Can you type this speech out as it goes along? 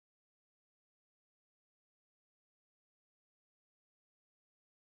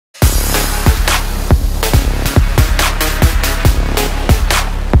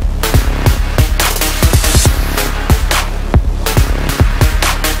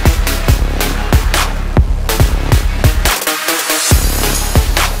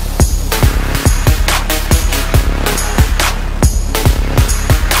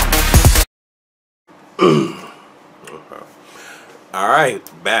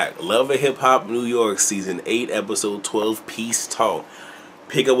back. Love and Hip Hop New York, Season 8, Episode 12, Peace Talk.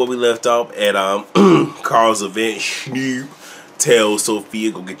 Pick up where we left off at Carl's event. Snoop tells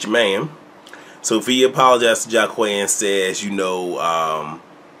Sophia, go get your man. Sophia apologized to Jacquay and says,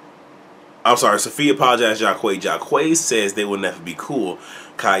 Sophia apologized to Jacquay. Jacquay says they will never be cool.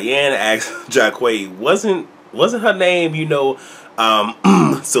 Cayenne asks Jacquay, wasn't her name,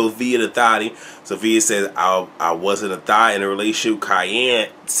 Sophia the Thotty? Sophia says, I wasn't a thot in a relationship. Cayenne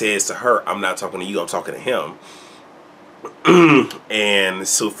says to her, I'm not talking to you, I'm talking to him. And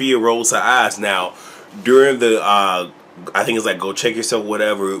Sophia rolls her eyes. Now, during the, I think it's like, go check yourself,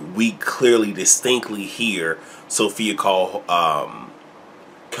 whatever, we clearly, distinctly hear Sophia call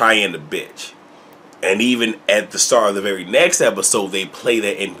Cayenne a bitch. And even at the start of the very next episode, they play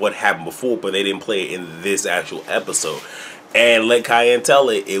that in what happened before, but they didn't play it in this actual episode. And let Cayenne tell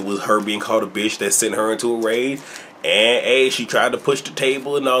it was her being called a bitch that sent her into a rage. And hey, she tried to push the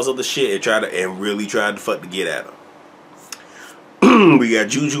table and all this other shit and really tried to fuck to get at her. We got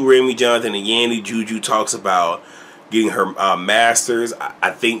Juju, Remy, Jonathan, and Yandy. Juju talks about getting her master's.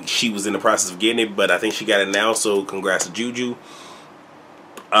 I think she was in the process of getting it, but I think she got it now, so congrats to Juju.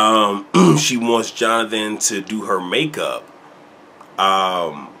 She wants Jonathan to do her makeup.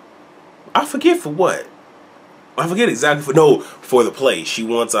 I forget for what. I forget exactly for the play. She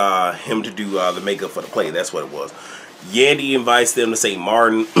wants him to do the makeup for the play. That's what it was. Yandy invites them to St.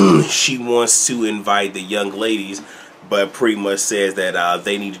 Martin. She wants to invite the young ladies, but pretty much says that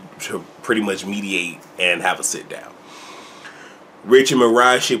they need to pretty much mediate and have a sit down. Rich and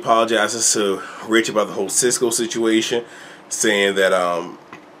Mariah, she apologizes to Rich about the whole Cisco situation, saying that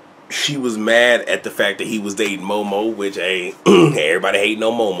she was mad at the fact that he was dating Momo, which ain't everybody hating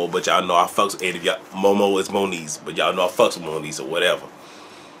on Momo, but y'all know I fucks with it. Momo is Moniece, but y'all know I fucks with Moniece or whatever.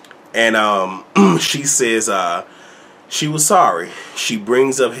 And she says she was sorry. She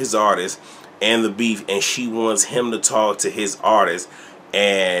brings up his artist and the beef, and she wants him to talk to his artist.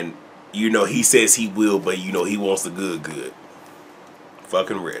 And he says he will, but he wants the good.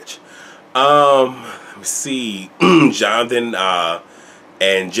 Fucking Rich. Let me see. Jonathan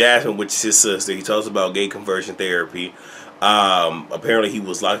and Jasmine, which is his sister, he talks about gay conversion therapy. Apparently he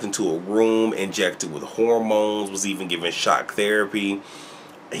was locked into a room, injected with hormones, was even given shock therapy.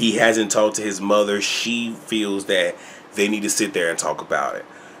 He hasn't talked to his mother. She feels that they need to sit there and talk about it.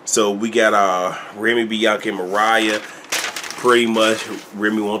 So we got Remy, Bianca, and Mariah. Pretty much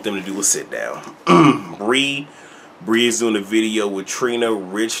Remy wants them to do a sit down. Bree is doing a video with Trina.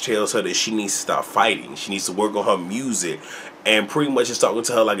 Rich tells her that she needs to stop fighting. She needs to work on her music. And pretty much is talking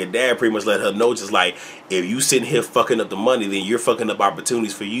to her like a dad, pretty much let her know, just like, if you sitting here fucking up the money, then you're fucking up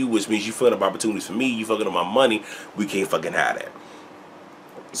opportunities for you, which means you fucking up opportunities for me, you fucking up my money, we can't fucking have that.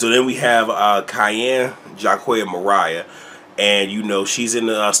 So then we have Cayenne, Jacquay, and Mariah. And she's in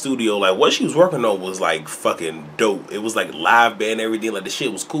the studio, like what she was working on was like fucking dope. It was like live band, everything, like the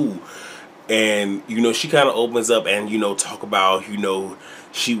shit was cool. And she kind of opens up and talk about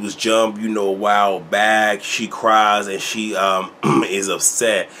she was jumped a while back. She cries and she is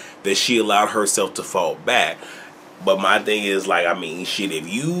upset that she allowed herself to fall back. But my thing is, like, I mean, shit, if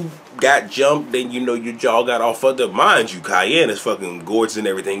you got jumped, then your jaw got all fucked up. Mind you, Cayenne is fucking gorgeous and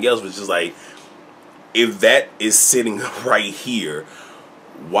everything else, but it's just like, if that is sitting right here,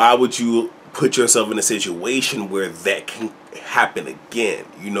 why would you put yourself in a situation where that can happen again?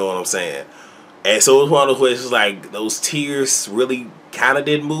 You know what I'm saying? And so it was one of those places, like, those tears really kind of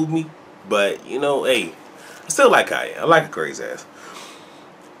didn't move me. But, hey, I still like Cayenne. I like a crazy ass.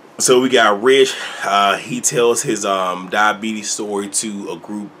 So we got Rich. He tells his diabetes story to a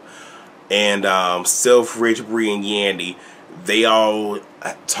group. And Self, Rich, Bree, and Yandy, they all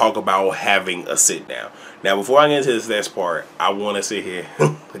talk about having a sit down. Now, before I get into this next part, I want to sit here,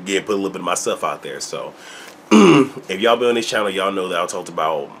 again, put a little bit of myself out there. So, if y'all been on this channel, y'all know that I talked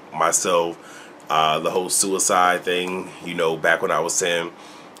about myself, the whole suicide thing, back when I was 10.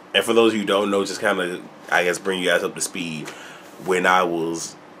 And for those of you who don't know, just kind of, I guess, bring you guys up to speed. When I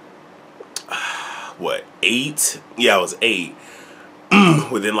was, 8? Yeah, I was 8.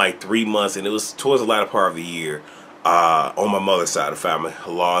 Within like 3 months, and it was towards the latter part of the year, on my mother's side of the family, I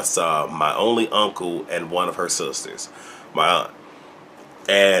lost my only uncle and one of her sisters, my aunt.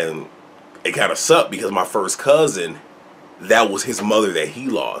 And it kind of sucked because my first cousin, that was his mother that he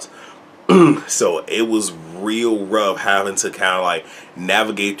lost. So it was real rough having to kind of like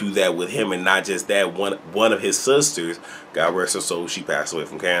navigate through that with him. And not just that, one of his sisters, God rest her soul, she passed away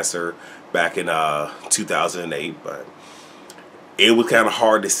from cancer back in 2008. But it was kind of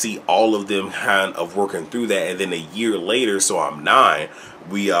hard to see all of them kind of working through that. And then a year later, so I'm 9,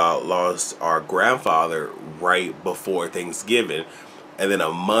 we lost our grandfather right before Thanksgiving. And then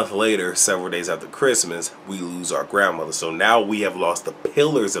a month later, several days after Christmas, we lose our grandmother. So now we have lost the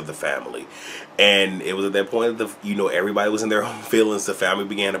pillars of the family. And it was at that point that, you know, everybody was in their own feelings. The family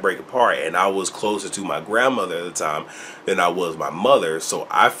began to break apart. And I was closer to my grandmother at the time than I was my mother. So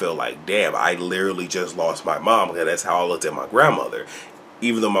I felt like, damn, I literally just lost my mom. Because that's how I looked at my grandmother.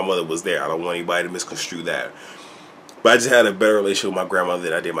 Even though my mother was there. I don't want anybody to misconstrue that. But I just had a better relationship with my grandmother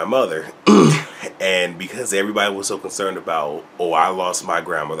than I did my mother. And because everybody was so concerned about, oh, I lost my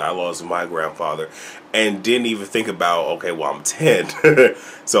grandmother, I lost my grandfather, and didn't even think about, okay, well, I'm 10.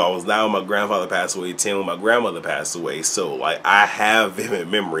 So I was 9 when my grandfather passed away, 10 when my grandmother passed away. So, like, I have vivid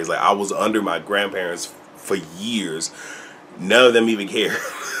memories. Like, I was under my grandparents for years. None of them even cared.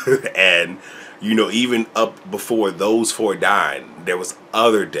 And, you know, even up before those 4 died, there was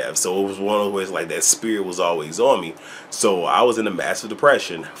other deaths. So it was one of those ways, like, that spirit was always on me. So I was in a massive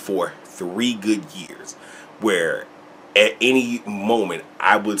depression for 3 good years, where at any moment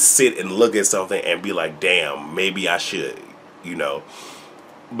I would sit and look at something and be like, damn, maybe I should, you know.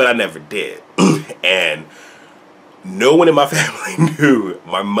 But I never did. And no one in my family knew.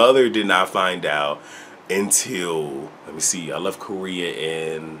 My mother did not find out until, let me see, I left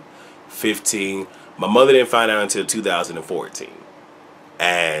Korea in 15. My mother didn't find out until 2014.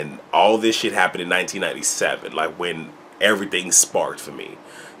 And all this shit happened in 1997, like when everything sparked for me.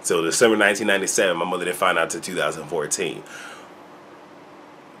 So December 1997, my mother didn't find out until 2014.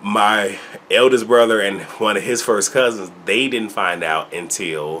 My eldest brother and one of his first cousins, they didn't find out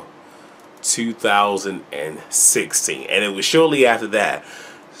until 2016. And it was shortly after that,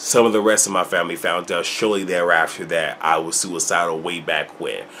 some of the rest of my family found out shortly thereafter that I was suicidal way back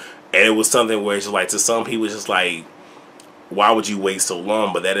when. And it was something where it's just like, to some people it's just like, why would you wait so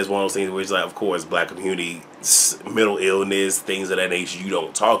long? But that is one of those things where it's like, of course, black community, mental illness, things of that nature you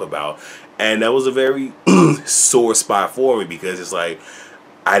don't talk about. And that was a very sore spot for me, because it's like,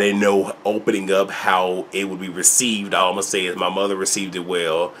 I didn't know opening up how it would be received. All I'm going to say is my mother received it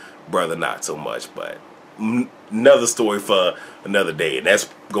well, brother not so much. But another story for another day. And that's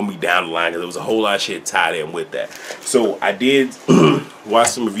going to be down the line, because there was a whole lot of shit tied in with that. So I did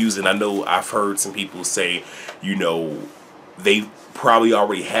watch some reviews, and I know I've heard some people say, you know, they probably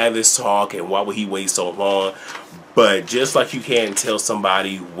already had this talk, and why would he wait so long? But just like you can't tell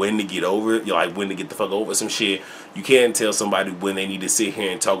somebody when to get over it, like when to get the fuck over some shit, you can't tell somebody when they need to sit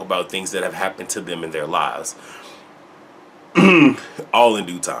here and talk about things that have happened to them in their lives. All in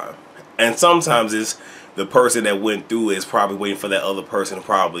due time. And sometimes it's the person that went through it is probably waiting for that other person to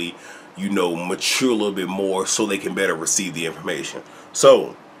probably, you know, mature a little bit more so they can better receive the information.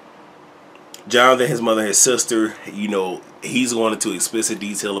 So Jonathan, his mother, his sister, you know, he's going into explicit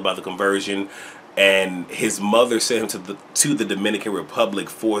detail about the conversion, and his mother sent him to the Dominican Republic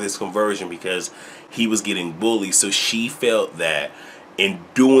for this conversion because he was getting bullied. So she felt that in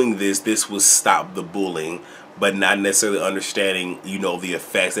doing this, this would stop the bullying, but not necessarily understanding, you know, the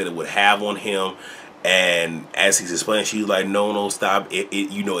effects that it would have on him. And as he's explaining, she's like, no, stop. It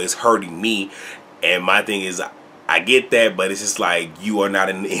you know, it's hurting me. And my thing is, I get that, but it's just like, you are not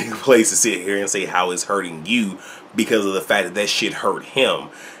in any place to sit here and say how it's hurting you, because of the fact that that shit hurt him.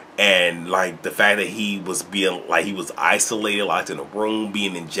 And like the fact that he was being, like, he was isolated, locked in a room,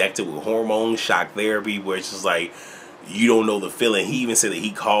 being injected with hormone shock therapy, where it's just like, you don't know the feeling. He even said that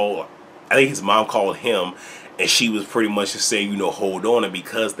he called, I think his mom called him, and she was pretty much just saying, you know, hold on. And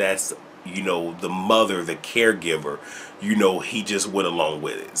because that's, you know, the mother, the caregiver, you know, he just went along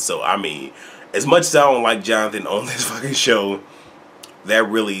with it. So, I mean, as much as I don't like Jonathan on this fucking show, that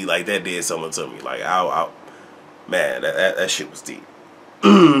really, like, that did something to me. Like, man, that shit was deep.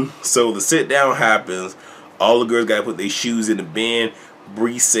 So the sit down happens. All the girls gotta put their shoes in the bin.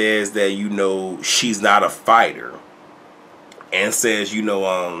 Bree says that, you know, she's not a fighter, and says, you know,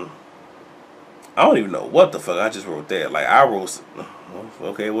 I don't even know what the fuck I just wrote that. Like, I wrote,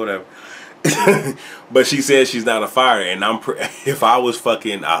 okay, whatever. But she says she's not a fighter, and if I was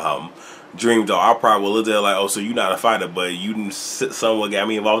fucking Dream Doll, I probably would look at her like, oh, so you're not a fighter, but you someone got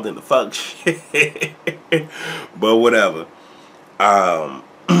me involved in the fuck shit. But whatever.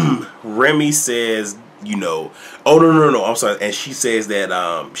 Remy says, you know, oh no, I'm sorry, and she says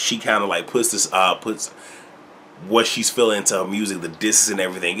that she kind of like puts what she's feeling into her music, the disses and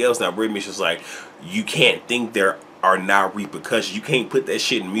everything else. Now Remy's just like, you can't think there are not repercussions. You can't put that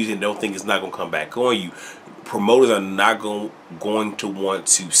shit in music and don't think it's not gonna come back on you. Promoters are not going to want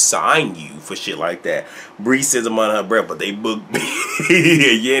to sign you for shit like that. Bree says I'm on her breath, but they booked me.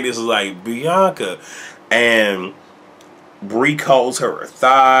 Yeah, this is like Bianca, and Bree calls her a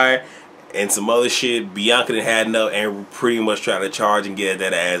thigh, and some other shit. Bianca done had enough and pretty much tried to charge and get at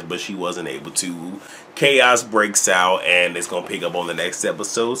that ass, but she wasn't able to. Chaos breaks out, and it's gonna pick up on the next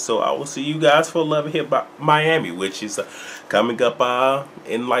episode. So I will see you guys for Love and Hip Hop Miami, which is coming up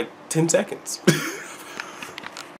in like 10 seconds.